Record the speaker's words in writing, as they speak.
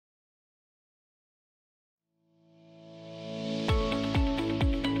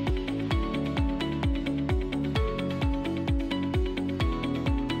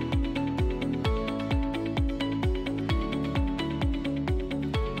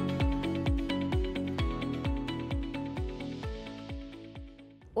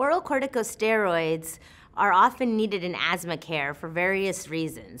Oral corticosteroids are often needed in asthma care for various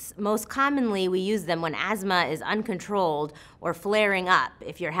reasons. Most commonly, we use them when asthma is uncontrolled or flaring up,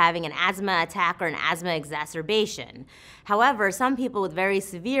 if you're having an asthma attack or an asthma exacerbation. However, some people with very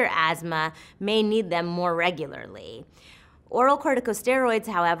severe asthma may need them more regularly. Oral corticosteroids,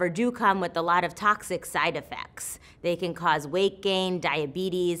 however, do come with a lot of toxic side effects. They can cause weight gain,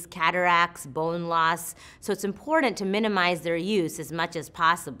 diabetes, cataracts, bone loss, so it's important to minimize their use as much as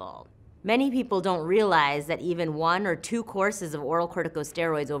possible. Many people don't realize that even 1 or 2 courses of oral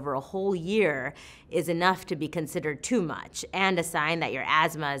corticosteroids over a whole year is enough to be considered too much and a sign that your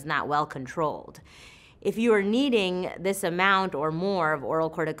asthma is not well controlled. If you are needing this amount or more of oral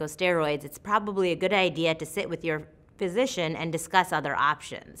corticosteroids, it's probably a good idea to sit with your physician and discuss other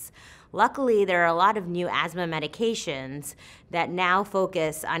options. Luckily, there are a lot of new asthma medications that now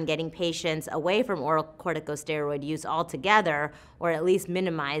focus on getting patients away from oral corticosteroid use altogether, or at least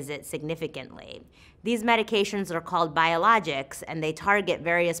minimize it significantly. These medications are called biologics, and they target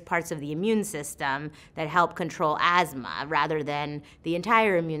various parts of the immune system that help control asthma, rather than the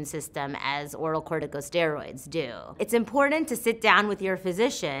entire immune system as oral corticosteroids do. It's important to sit down with your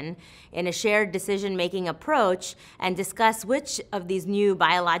physician in a shared decision-making approach and discuss which of these new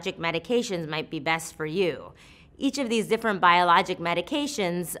biologic medications might be best for you. Each of these different biologic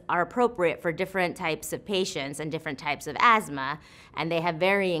medications are appropriate for different types of patients and different types of asthma, and they have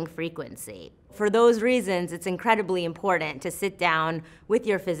varying frequency. For those reasons, it's incredibly important to sit down with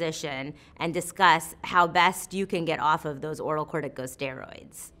your physician and discuss how best you can get off of those oral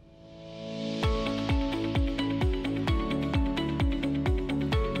corticosteroids.